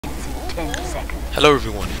10 seconds. Hello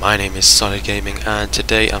everyone, my name is Sully Gaming and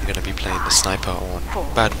today I'm going to be playing the sniper on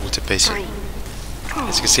Badwater Basin.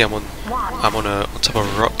 As you can see I'm on top of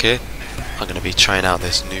a rock here. I'm going to be trying out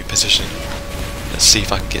this new position. Let's see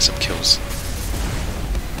if I can get some kills.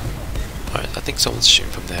 Alright, I think someone's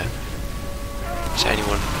shooting from there. Is there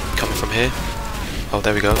anyone coming from here? Oh,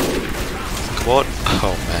 there we go. Come on.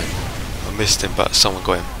 Oh man, I missed him but someone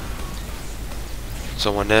got him.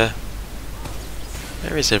 Someone there.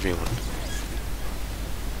 Where is everyone?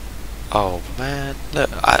 Oh man, look,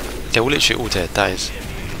 they're literally all dead. That is,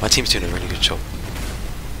 my team's doing a really good job.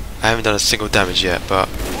 I haven't done a single damage yet, but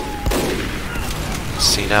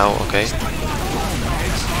see now, okay.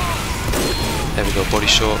 There we go, body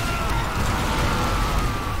shot.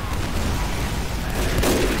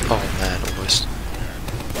 Oh man, almost.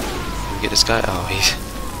 Can we get this guy? Oh,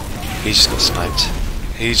 he just got sniped.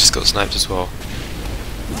 He just got sniped as well.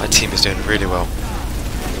 My team is doing really well.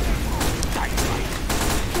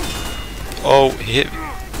 Oh, he hit me.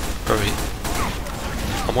 Bro,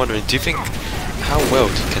 I'm wondering, do you think, how well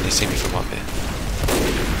can they see me from up here?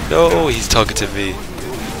 No, he's targeting me.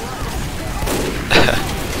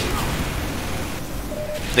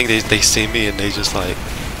 I think they see me and they just like,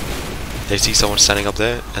 they see someone standing up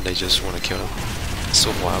there and they just want to kill them. That's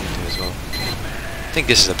sort of what I would do as well. I think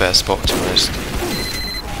this is the best spot to rest.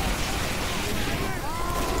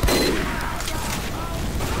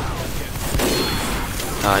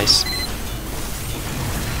 Nice.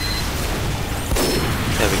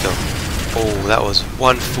 There we go. Oh, that was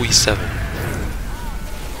 147.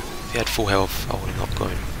 If he had full health, I would have not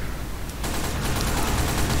gone.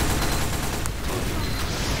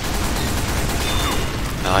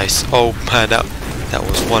 Nice. Oh man, that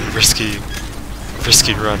was one risky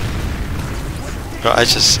run. But I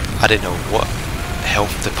didn't know what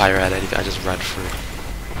health the pirate had. Anything. I just ran through.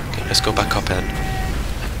 Okay, let's go back up and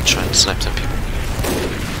try and snipe some people.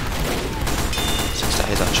 Since that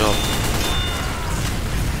is our job.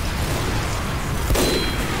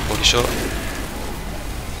 Body shot.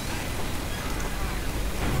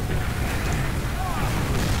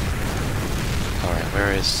 Alright,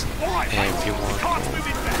 where is everyone?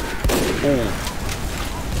 Oh,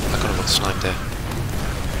 I could have got sniped there.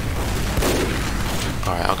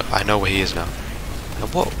 Alright, I know where he is now.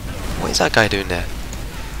 And what is that guy doing there?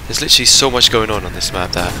 There's literally so much going on this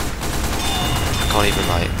map that I can't even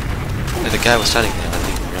like. The guy was standing there and I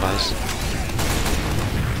didn't even realise.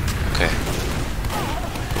 Okay.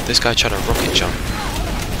 This guy trying to rocket jump.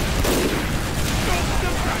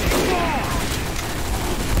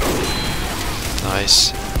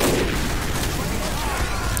 Nice.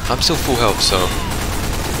 I'm still full health, so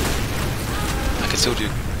I can still do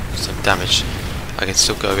some damage. I can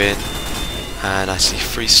still go in, and I see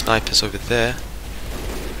 3 snipers over there.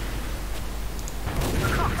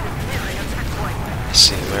 Let's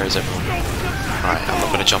see, where is everyone? Alright, I'm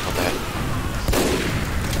not gonna jump on there.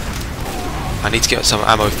 I need to get some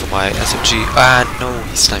ammo for my SMG. Ah, no,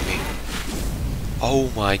 he sniped me.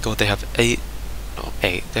 Oh my god, they have 8. Not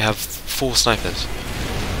 8. They have 4 snipers.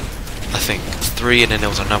 I think 3, and then there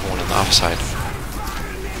was another one on the other side.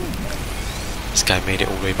 This guy made it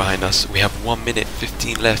all the way behind us. We have 1 minute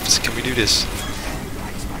 15 left. Can we do this?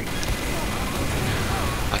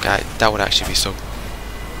 Like, that would actually be so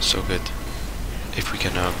good if we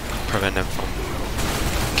can prevent them from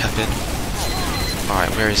camping.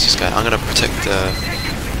 Alright, where is this guy? I'm gonna protect the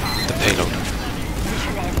payload.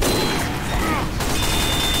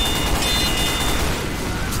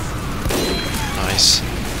 Nice.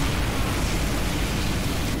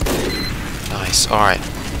 Nice. Alright.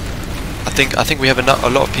 I think we have a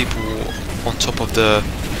lot of people on top of the,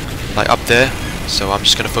 like up there. So I'm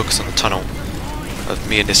just gonna focus on the tunnel of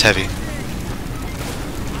me and this heavy.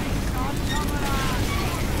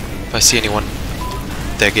 If I see anyone,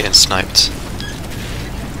 they're getting sniped.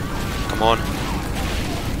 Come on.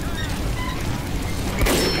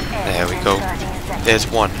 There we go. There's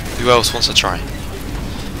one. Who else wants to try?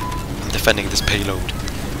 I'm defending this payload.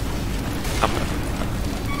 Come on,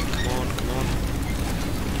 come on.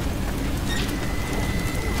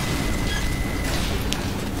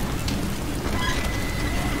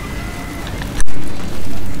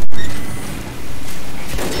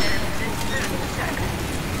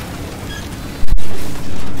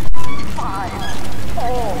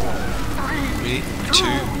 Three, 2,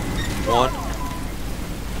 1.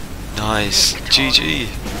 Nice. GG.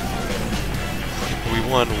 We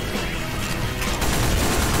won.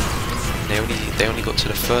 They only got to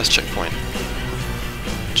the first checkpoint.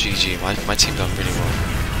 GG. My team done really well.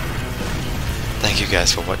 Thank you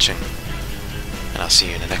guys for watching, and I'll see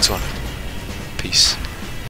you in the next one. Peace.